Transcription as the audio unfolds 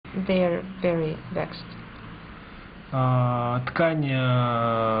they are very vexed. Ткань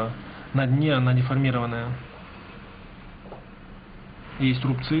на дне, она деформированная. Есть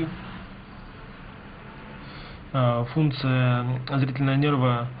рубцы. Функция зрительного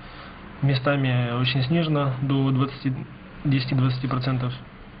нерва местами очень снижена до 10-20%.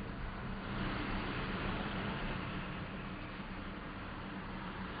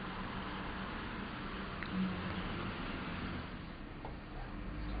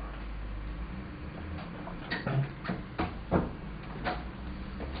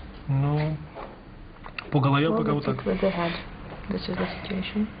 Ну, по голове пока вот так. This is the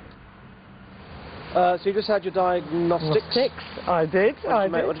situation. So you just had your diagnostics? I did.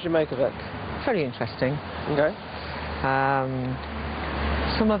 What did you make of it? Very interesting. Okay.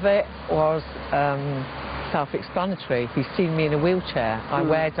 Some of it was self-explanatory. He's seen me in a wheelchair. I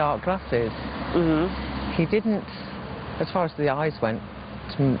wear dark glasses. He didn't, as far as the eyes went,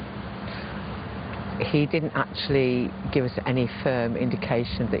 he didn't actually give us any firm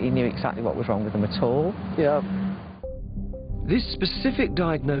indication that he knew exactly what was wrong with them at all. Yeah. This specific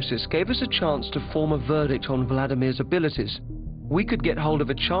diagnosis gave us a chance to form a verdict on Vladimir's abilities. We could get hold of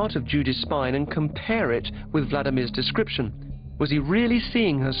a chart of Judy's spine and compare it with Vladimir's description. Was he really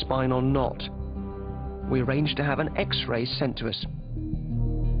seeing her spine or not? We arranged to have an X-ray sent to us.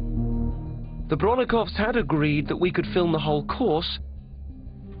 The Bronnikovs had agreed that we could film the whole course,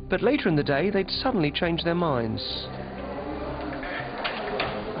 but later in the day they'd suddenly changed their minds.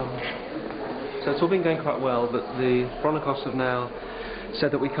 So it's all been going quite well, but the Bronnikovs have now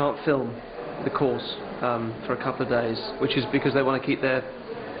said that we can't film the course for a couple of days, which is because they want to keep their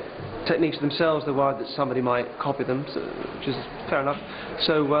techniques to themselves. They're worried that somebody might copy them, so, which is fair enough.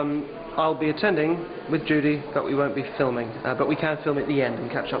 So I'll be attending with Judy, but we won't be filming. But we can film at the end and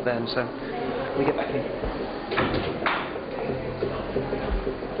catch up then, so we get back in.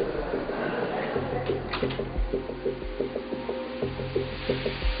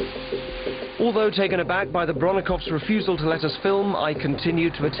 Although taken aback by the Bronnikovs' refusal to let us film, I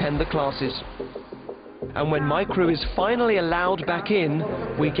continued to attend the classes. And when my crew is finally allowed back in,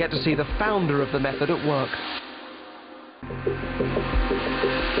 we get to see the founder of the method at work.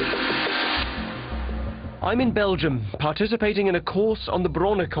 I'm in Belgium, participating in a course on the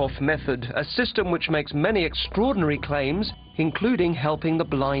Bronnikov method, a system which makes many extraordinary claims, including helping the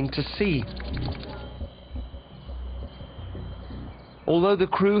blind to see. Although the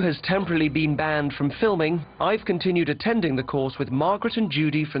crew has temporarily been banned from filming, I've continued attending the course with Margaret and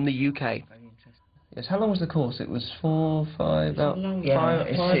Judy from the UK. Yes, how long was the course? It was 4, 5 hours? Yeah,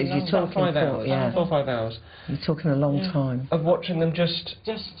 you're talking 5 hours. Yeah. 4 or 5 hours. You're talking a long time. Of watching them just...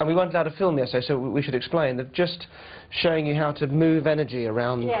 And we weren't allowed to film yesterday, so we should explain. They're just showing you how to move energy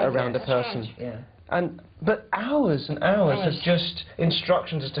around a person. Yeah. But hours and hours of just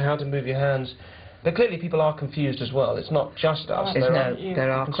instructions as to how to move your hands. But clearly people are confused as well. It's not just us.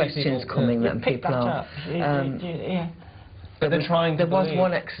 There are questions coming that people are... But they're trying to There was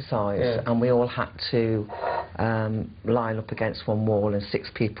one exercise, and we all had to line up against one wall, and 6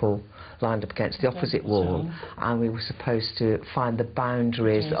 people lined up against the opposite wall, and we were supposed to find the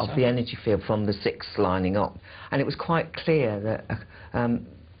boundaries of the energy field from the 6 lining up. And it was quite clear that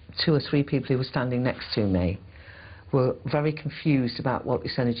 2 or 3 people who were standing next to me were very confused about what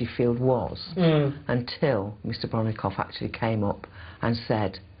this energy field was, until Mr. Bronnikov actually came up and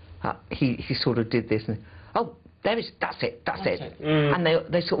said, he sort of did this, and, oh, that's it. And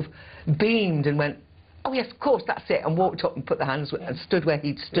they sort of beamed and went, oh yes, of course, that's it, and walked up and put their hands and stood where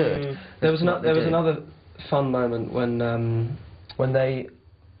he'd stood. There was another fun moment when they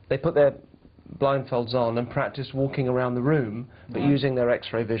put their blindfolds on and practiced walking around the room, but using their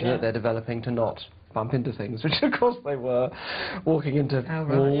X-ray vision that they're developing to not bump into things, which of course they were, walking into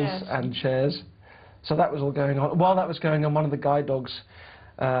walls and chairs. So that was all going on. While that was going on, one of the guide dogs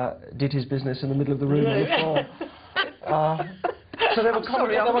did his business in the middle of the room on the floor. So there were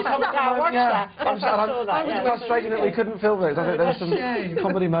comedy. I was frustrated that we couldn't film it. I think there were some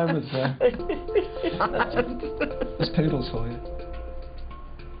comedy moments there. There's poodles for you.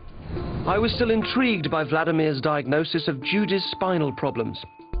 I was still intrigued by Vladimir's diagnosis of Judy's spinal problems.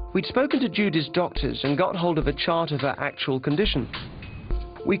 We'd spoken to Judy's doctors and got hold of a chart of her actual condition.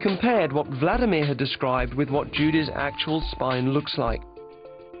 We compared what Vladimir had described with what Judy's actual spine looks like.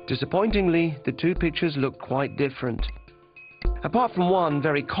 Disappointingly, the 2 pictures look quite different. Apart from one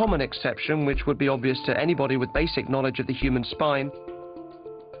very common exception, which would be obvious to anybody with basic knowledge of the human spine,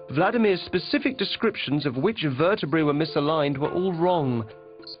 Vladimir's specific descriptions of which vertebrae were misaligned were all wrong.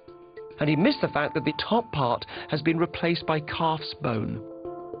 And he missed the fact that the top part has been replaced by calf's bone.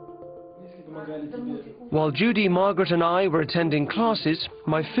 While Judy, Margaret and I were attending classes,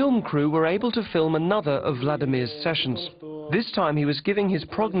 my film crew were able to film another of Vladimir's sessions. This time he was giving his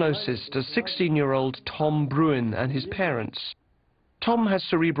prognosis to 16-year-old Tom Bruin and his parents. Tom has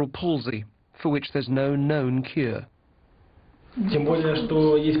cerebral palsy, for which there's no known cure. Тем более,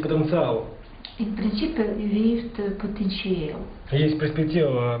 что есть потенциал. In principe, u heeft potentieel. Есть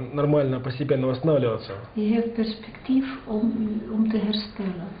перспектива нормально, постепенно восстанавливаться. Je hebt perspectief om te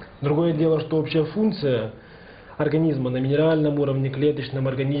herstellen. Другое дело, что общая функция организма на минеральном уровне, клеточном,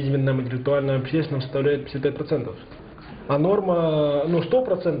 организменном, интеллектуальном, общественном составляет 55%. А норма,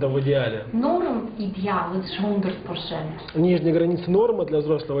 100% в идеале. Norm ideaal is 100%. Нижняя граница нормы для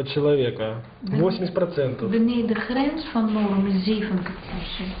взрослого человека 80%. Beneden de grens van norm is 70%.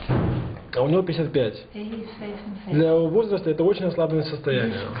 А у него 55. Hij heeft 55. Для его возраста это очень ослабленное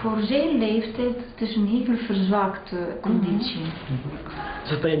состояние. Dus voor zijn leeftijd het is een heel verzwakte conditie.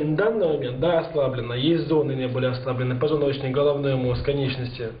 Состояние на данный момент, да, ослаблено. Есть зоны наиболее ослаблены, позвоночник, головной мозг,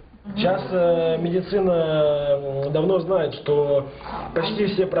 конечности. Сейчас медицина давно знает, что почти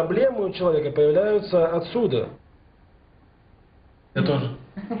все проблемы у человека появляются отсюда. Я тоже.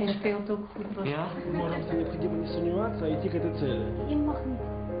 Hij speelt ook goed basket. Можем необходимо не сомневаться, а идти к этой цели. Je mag niet.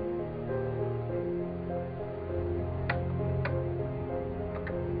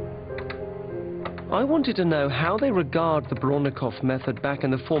 I wanted to know how they regard the Bronnikov method back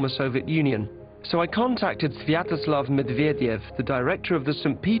in the former Soviet Union. So I contacted Sviatoslav Medvedev, the director of the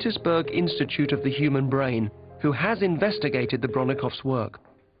St. Petersburg Institute of the Human Brain, who has investigated the Bronnikov's work.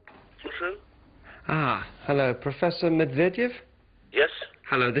 Hello, Professor Medvedev? Yes?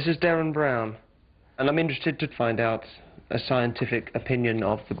 Hello, this is Derren Brown, and I'm interested to find out a scientific opinion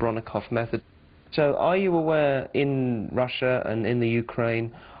of the Bronnikov method. So are you aware in Russia and in the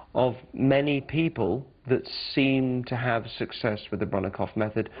Ukraine of many people that seem to have success with the Bronnikov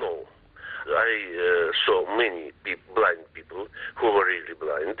method? No. I saw many blind people who were really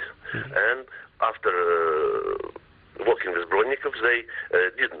blind, and after working with Bronnikov, they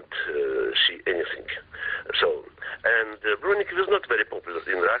didn't see anything. So, and Bronnikov is not very popular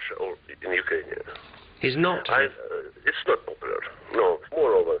in Russia or in Ukraine. He's not? It's not popular, no.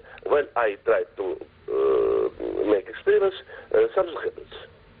 Moreover, when I try to make experiments, something happens.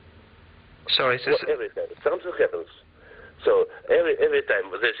 Sorry, Well, every time something happens. So every time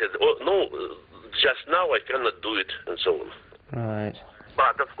they said, "Oh no, just now I cannot do it," and so on. Right.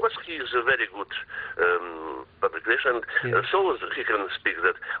 But of course he is a very good publication, and so he can speak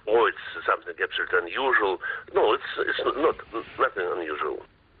that, oh, it's something absolutely unusual. No, it's not nothing unusual.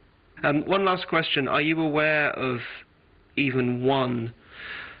 One last question: are you aware of even one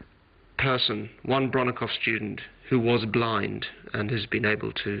person, one Bronnikov student, who was blind and has been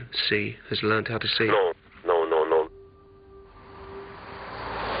able to see, has learned how to see? No.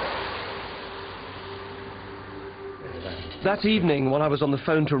 That evening, while I was on the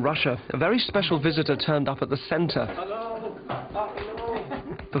phone to Russia, a very special visitor turned up at the center.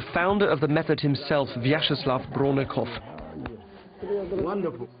 The founder of the method himself, Vyacheslav Bronnikov.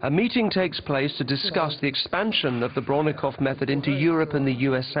 Wonderful. A meeting takes place to discuss the expansion of the Bronnikov method into Europe and the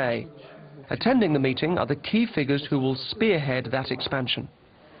USA. Attending the meeting are the key figures who will spearhead that expansion.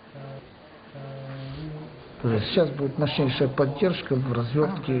 Сейчас будет мощнейшая поддержка в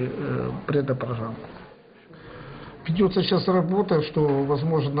развертке предопрограммы. Ведется сейчас работа, что,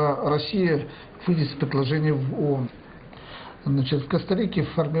 возможно, Россия выйдет предложение в ООН. Значит, в Коста-Рике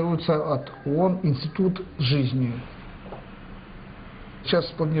формируется от ООН Институт жизни. Сейчас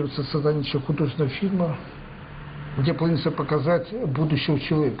планируется создание еще художественного фильма, где планируется показать будущего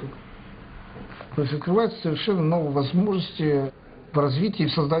человека. То есть открываются совершенно новые возможности в развитии и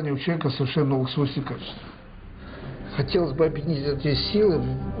в создании у человека совершенно новых свойств и качеств. Хотелось бы объединить эти силы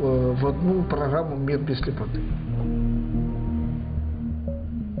в одну программу «Мир без слепоты».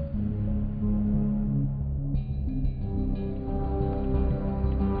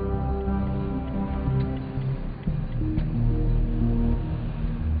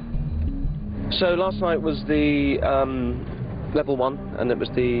 So last night was the level 1, and it was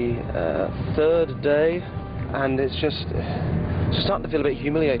the third day, and it's just starting to feel a bit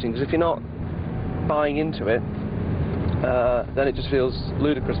humiliating, because if you're not buying into it, then it just feels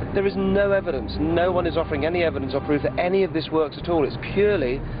ludicrous. There is no evidence, no one is offering any evidence or proof that any of this works at all. It's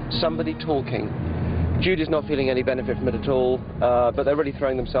purely somebody talking. Judy's not feeling any benefit from it at all, but they're really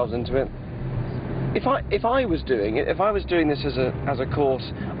throwing themselves into it. If I was doing it, if I was doing this as a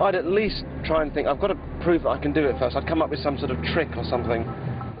course, I'd at least try and think, I've got to prove that I can do it first. I'd come up with some sort of trick or something.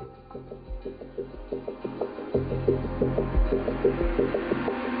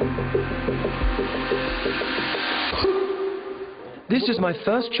 This This is my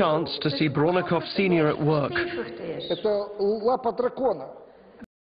first chance to see Bronnikov Sr. at work. Это лапа дракона.